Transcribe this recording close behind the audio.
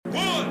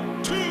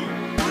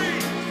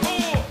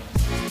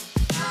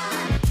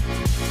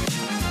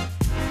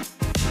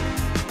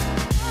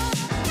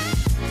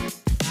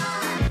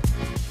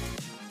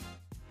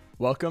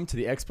Welcome to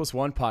the X Plus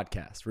One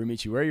podcast, where we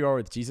meet you where you are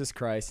with Jesus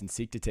Christ and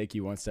seek to take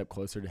you one step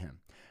closer to Him.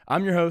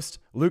 I'm your host,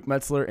 Luke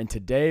Metzler, and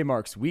today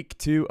marks week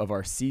 2 of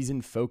our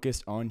season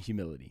focused on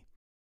humility.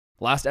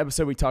 Last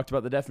episode, we talked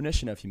about the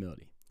definition of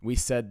humility. We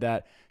said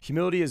that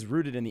humility is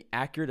rooted in the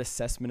accurate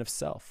assessment of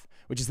self,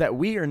 which is that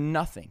we are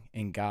nothing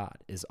and God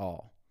is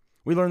all.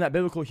 We learned that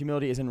biblical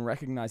humility is in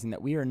recognizing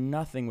that we are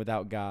nothing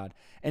without God,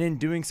 and in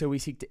doing so, we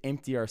seek to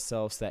empty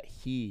ourselves so that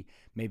He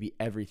may be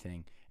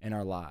everything in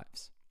our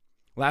lives.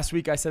 Last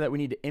week, I said that we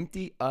need to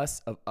empty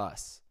us of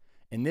us,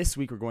 and this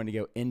week, we're going to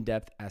go in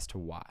depth as to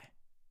why.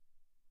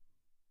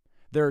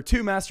 There are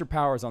 2 master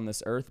powers on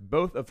this earth,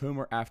 both of whom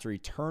are after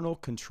eternal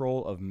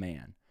control of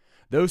man.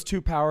 Those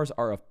 2 powers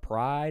are of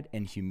pride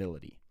and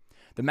humility.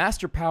 The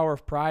master power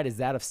of pride is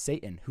that of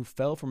Satan, who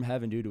fell from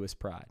heaven due to his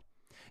pride.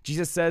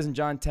 Jesus says in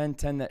John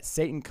 10:10 that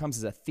Satan comes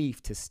as a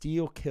thief to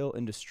steal, kill,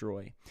 and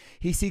destroy.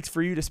 He seeks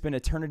for you to spend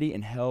eternity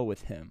in hell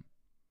with him.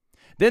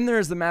 Then there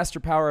is the master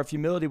power of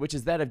humility, which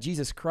is that of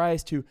Jesus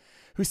Christ, who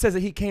says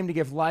that he came to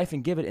give life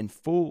and give it in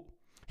full.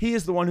 He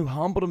is the one who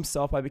humbled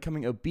himself by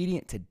becoming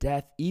obedient to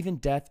death, even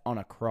death on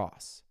a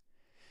cross.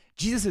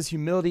 Jesus'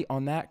 humility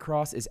on that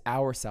cross is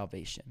our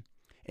salvation,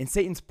 and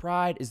Satan's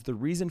pride is the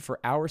reason for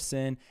our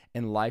sin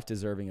and life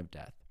deserving of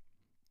death.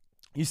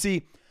 You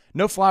see,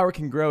 no flower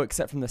can grow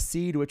except from the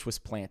seed which was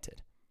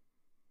planted.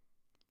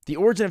 The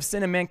origin of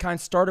sin in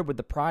mankind started with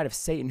the pride of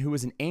Satan, who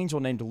was an angel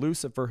named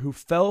Lucifer, who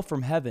fell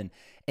from heaven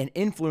and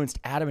influenced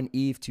Adam and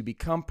Eve to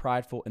become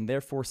prideful and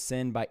therefore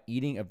sin by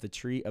eating of the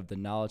tree of the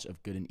knowledge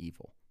of good and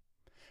evil.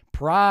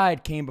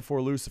 Pride came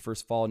before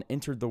Lucifer's fall and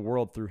entered the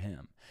world through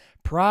him.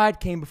 Pride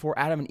came before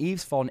Adam and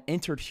Eve's fall and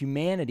entered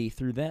humanity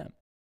through them.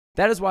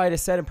 That is why it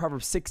is said in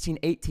Proverbs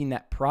 16:18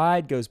 that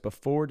pride goes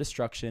before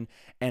destruction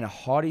and a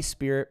haughty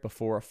spirit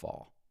before a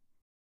fall.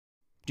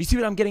 Do you see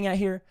what I'm getting at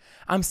here?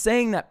 I'm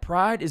saying that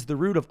pride is the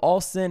root of all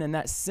sin and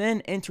that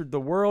sin entered the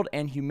world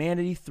and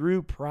humanity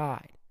through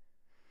pride.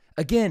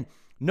 Again,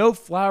 no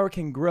flower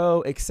can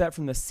grow except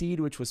from the seed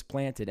which was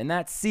planted. And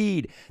that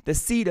seed, the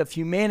seed of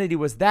humanity,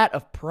 was that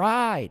of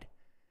pride.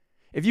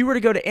 If you were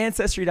to go to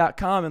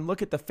Ancestry.com and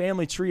look at the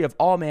family tree of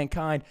all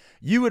mankind,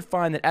 you would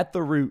find that at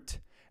the root,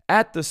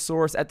 at the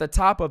source, at the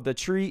top of the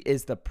tree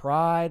is the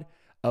pride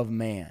of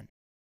man.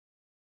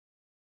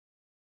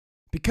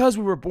 Because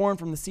we were born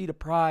from the seed of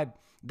pride,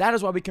 that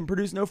is why we can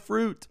produce no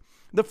fruit.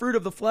 The fruit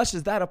of the flesh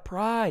is that of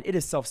pride. It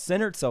is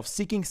self-centered,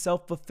 self-seeking,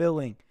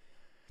 self-fulfilling.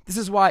 This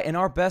is why in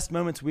our best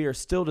moments we are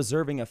still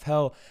deserving of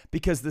hell,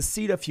 because the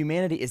seed of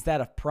humanity is that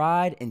of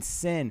pride and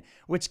sin,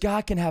 which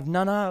God can have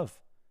none of.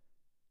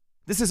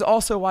 This is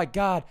also why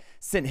God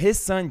sent his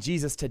son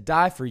Jesus to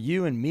die for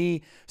you and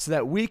me so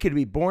that we could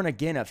be born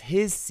again of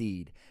his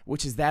seed,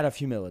 which is that of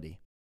humility.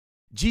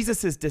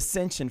 Jesus'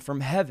 dissension from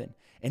heaven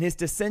and his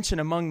dissension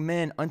among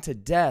men unto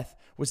death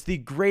was the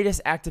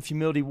greatest act of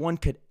humility one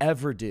could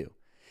ever do.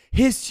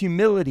 His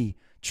humility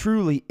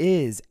truly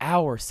is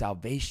our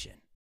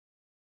salvation.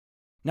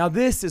 Now,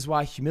 this is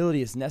why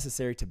humility is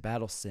necessary to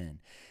battle sin.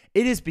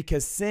 It is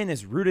because sin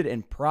is rooted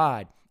in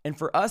pride, and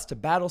for us to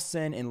battle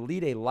sin and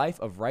lead a life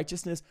of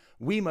righteousness,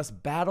 we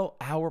must battle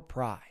our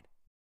pride.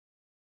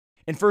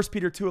 In 1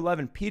 Peter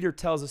 2:11, Peter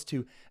tells us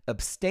to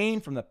abstain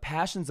from the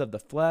passions of the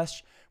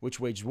flesh, which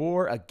wage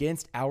war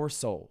against our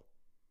soul.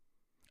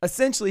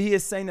 Essentially, he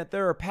is saying that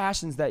there are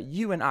passions that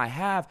you and I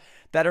have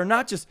that are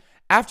not just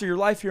after your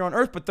life here on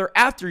earth, but they're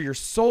after your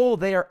soul.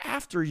 They are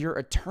after your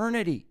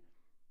eternity.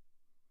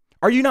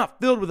 Are you not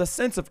filled with a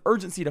sense of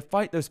urgency to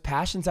fight those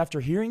passions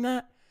after hearing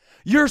that?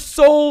 Your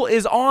soul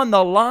is on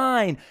the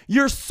line.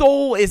 Your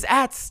soul is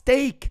at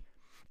stake.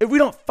 If we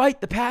don't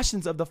fight the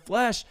passions of the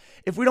flesh,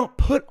 if we don't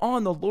put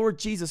on the Lord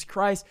Jesus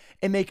Christ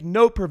and make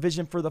no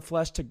provision for the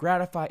flesh to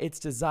gratify its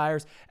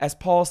desires, as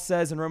Paul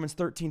says in Romans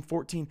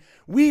 13:14,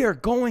 we are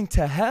going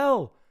to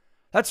hell.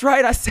 That's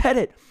right, I said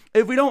it.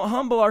 If we don't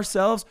humble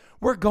ourselves,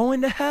 we're going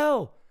to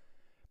hell.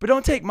 But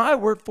don't take my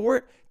word for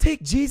it.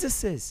 Take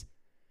Jesus's.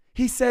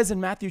 He says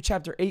in Matthew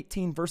chapter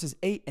 18, verses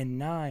 8 and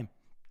 9,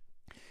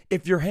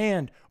 if your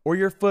hand or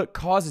your foot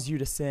causes you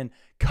to sin,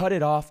 cut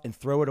it off and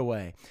throw it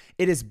away.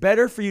 It is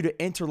better for you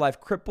to enter life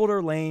crippled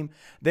or lame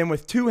than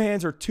with 2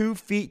 hands or 2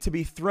 feet to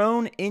be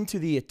thrown into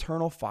the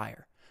eternal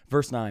fire.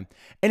 Verse 9,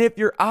 and if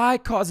your eye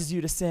causes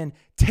you to sin,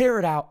 tear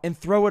it out and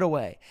throw it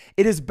away.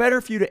 It is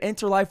better for you to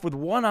enter life with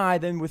 1 eye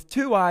than with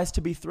 2 eyes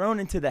to be thrown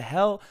into the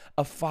hell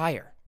of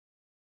fire.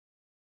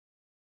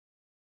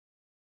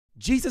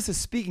 Jesus is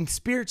speaking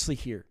spiritually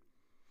here.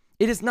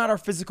 It is not our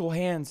physical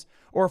hands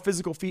or our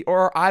physical feet or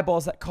our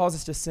eyeballs that cause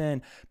us to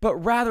sin, but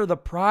rather the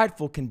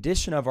prideful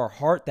condition of our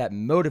heart that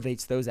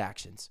motivates those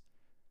actions.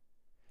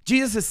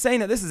 Jesus is saying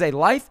that this is a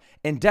life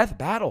and death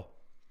battle.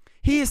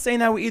 He is saying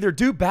that we either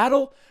do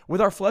battle with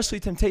our fleshly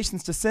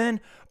temptations to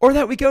sin or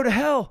that we go to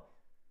hell.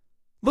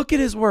 Look at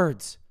his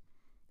words.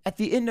 At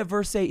the end of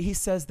verse 8, he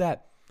says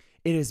that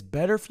it is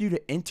better for you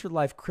to enter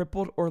life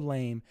crippled or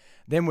lame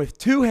than with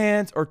 2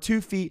 hands or 2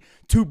 feet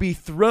to be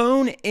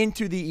thrown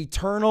into the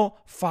eternal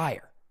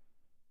fire.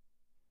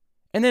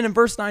 And then in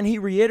verse 9, he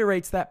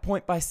reiterates that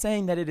point by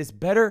saying that it is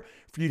better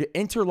for you to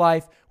enter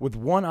life with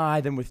one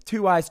eye than with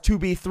two eyes, to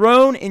be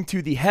thrown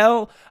into the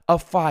hell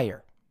of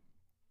fire.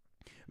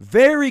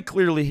 Very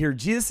clearly here,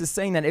 Jesus is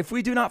saying that if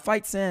we do not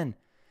fight sin,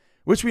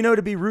 which we know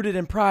to be rooted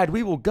in pride,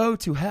 we will go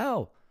to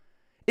hell.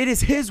 It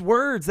is his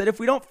words that if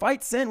we don't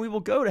fight sin, we will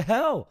go to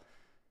hell.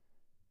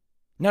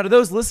 Now, to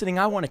those listening,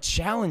 I want to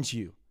challenge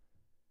you.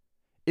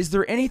 Is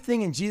there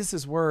anything in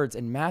Jesus' words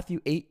in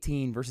Matthew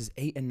 18, verses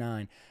 8 and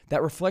 9,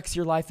 that reflects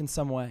your life in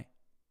some way?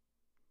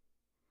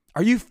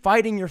 Are you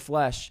fighting your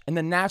flesh and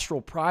the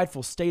natural,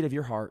 prideful state of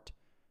your heart?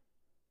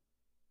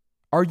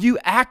 Are you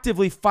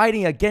actively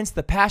fighting against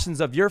the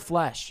passions of your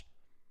flesh?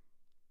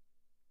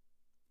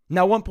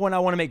 Now, one point I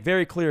want to make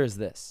very clear is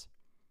this.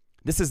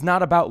 This is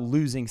not about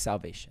losing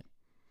salvation.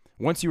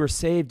 Once you are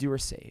saved, you are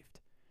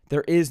saved.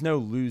 There is no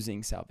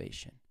losing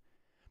salvation.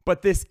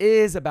 But this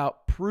is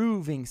about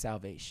proving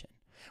salvation.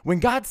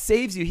 When God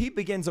saves you, he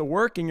begins a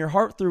work in your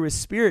heart through his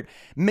Spirit,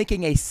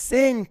 making a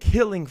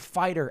sin-killing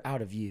fighter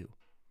out of you.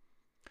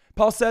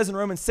 Paul says in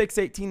Romans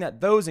 6:18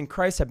 that those in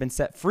Christ have been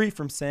set free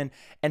from sin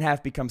and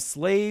have become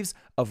slaves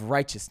of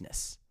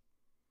righteousness.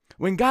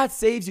 When God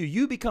saves you,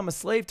 you become a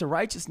slave to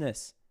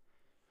righteousness.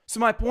 So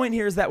my point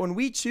here is that when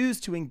we choose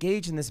to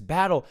engage in this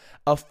battle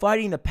of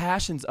fighting the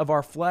passions of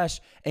our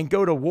flesh and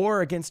go to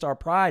war against our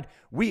pride,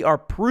 we are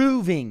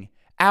proving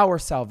our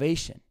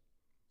salvation.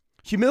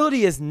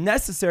 Humility is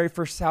necessary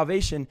for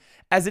salvation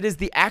as it is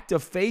the act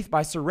of faith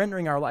by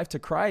surrendering our life to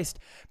Christ.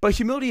 But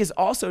humility is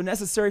also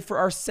necessary for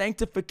our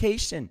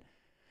sanctification.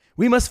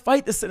 We must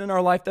fight the sin in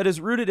our life that is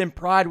rooted in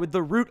pride with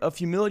the root of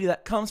humility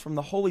that comes from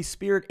the Holy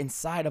Spirit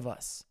inside of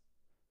us.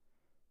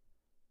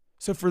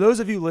 So for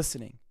those of you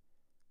listening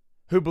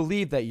who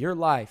believe that your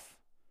life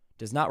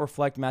does not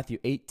reflect Matthew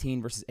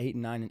 18, verses 8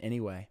 and 9 in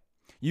any way,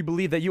 you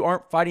believe that you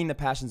aren't fighting the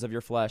passions of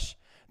your flesh,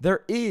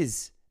 there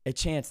is a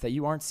chance that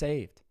you aren't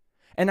saved.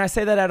 And I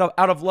say that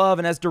out of love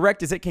and as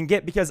direct as it can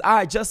get, because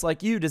I, just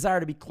like you,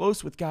 desire to be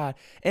close with God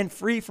and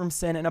free from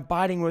sin and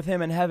abiding with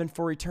him in heaven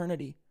for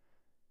eternity.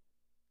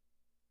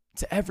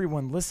 To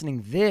everyone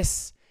listening,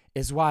 this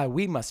is why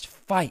we must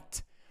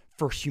fight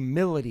for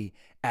humility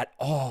at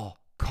all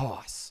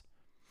costs.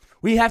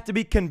 We have to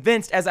be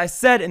convinced, as I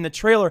said in the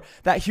trailer,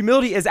 that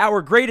humility is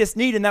our greatest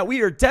need and that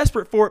we are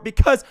desperate for it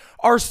because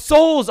our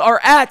souls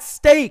are at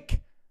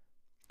stake.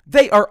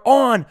 They are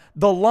on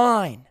the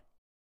line.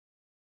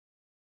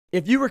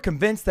 If you were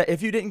convinced that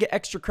if you didn't get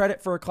extra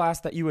credit for a class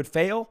that you would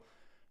fail,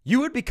 you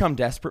would become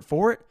desperate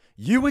for it.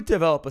 You would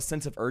develop a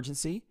sense of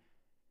urgency.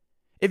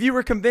 If you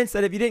were convinced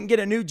that if you didn't get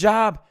a new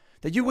job,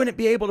 that you wouldn't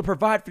be able to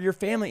provide for your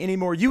family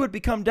anymore, you would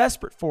become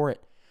desperate for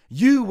it.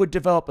 You would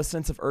develop a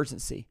sense of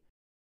urgency.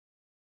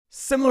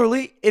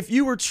 Similarly, if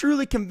you were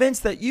truly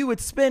convinced that you would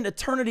spend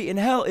eternity in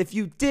hell if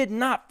you did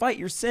not fight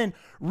your sin,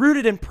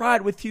 rooted in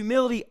pride with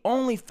humility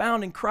only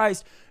found in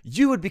Christ,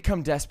 you would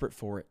become desperate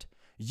for it.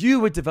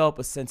 You would develop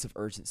a sense of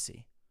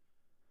urgency.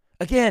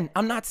 Again,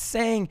 I'm not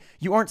saying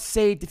you aren't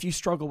saved if you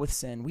struggle with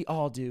sin. We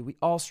all do. We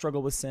all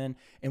struggle with sin,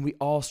 and we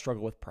all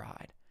struggle with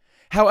pride.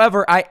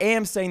 However, I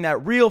am saying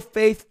that real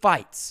faith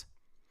fights.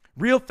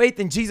 Real faith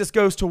in Jesus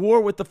goes to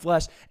war with the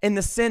flesh and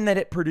the sin that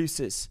it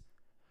produces.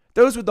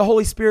 Those with the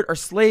Holy Spirit are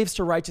slaves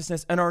to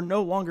righteousness and are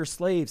no longer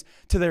slaves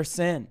to their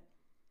sin.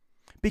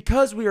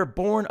 Because we are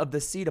born of the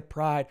seed of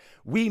pride,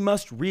 we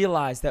must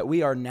realize that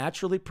we are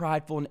naturally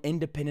prideful and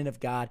independent of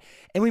God.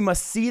 And we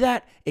must see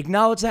that,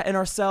 acknowledge that in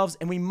ourselves,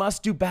 and we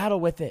must do battle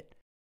with it.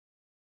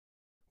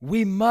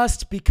 We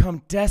must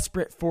become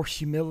desperate for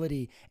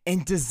humility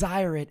and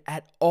desire it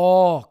at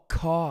all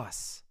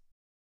costs.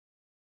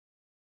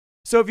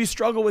 So if you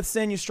struggle with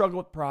sin, you struggle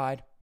with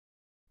pride.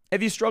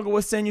 If you struggle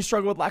with sin, you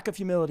struggle with lack of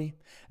humility.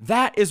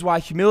 That is why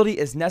humility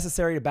is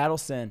necessary to battle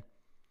sin.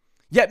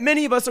 Yet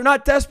many of us are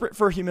not desperate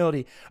for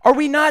humility. Are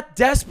we not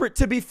desperate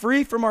to be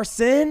free from our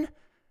sin?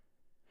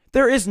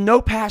 There is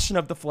no passion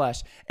of the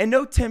flesh and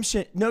no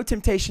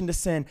temptation to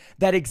sin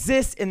that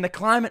exists in the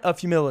climate of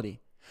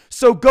humility.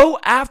 So go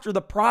after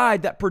the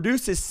pride that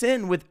produces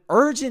sin with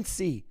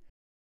urgency.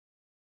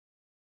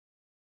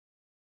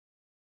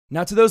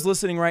 Now, to those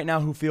listening right now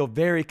who feel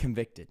very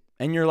convicted,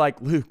 and you're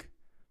like, Luke,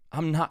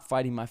 I'm not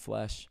fighting my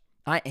flesh.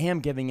 I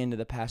am giving in to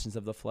the passions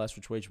of the flesh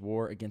which wage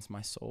war against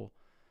my soul.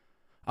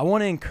 I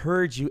want to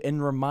encourage you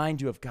and remind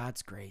you of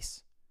God's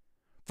grace.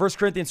 1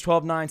 Corinthians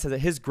 12:9 says that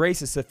his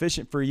grace is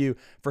sufficient for you,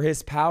 for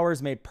his power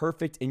is made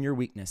perfect in your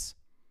weakness.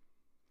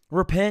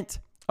 Repent,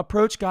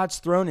 approach God's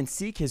throne and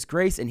seek his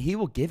grace, and he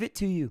will give it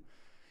to you.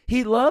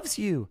 He loves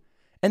you.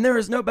 And there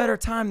is no better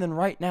time than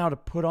right now to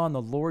put on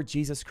the Lord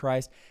Jesus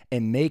Christ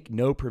and make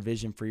no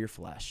provision for your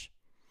flesh.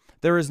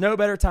 There is no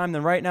better time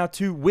than right now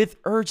to, with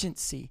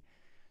urgency,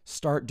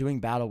 start doing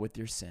battle with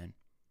your sin.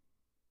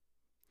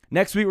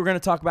 Next week, we're going to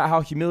talk about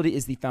how humility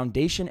is the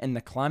foundation and the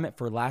climate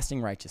for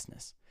lasting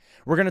righteousness.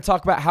 We're going to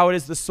talk about how it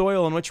is the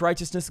soil in which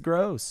righteousness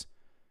grows.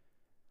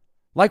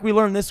 Like we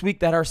learned this week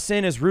that our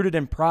sin is rooted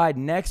in pride,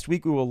 next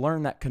week we will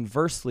learn that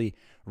conversely,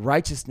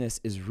 righteousness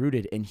is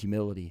rooted in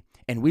humility,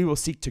 and we will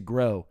seek to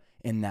grow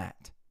in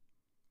that.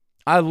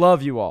 I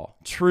love you all,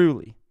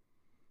 truly.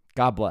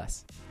 God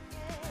bless.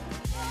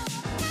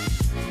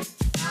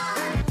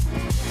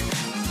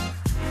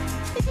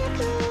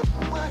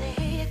 Wanna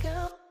hear you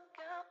go.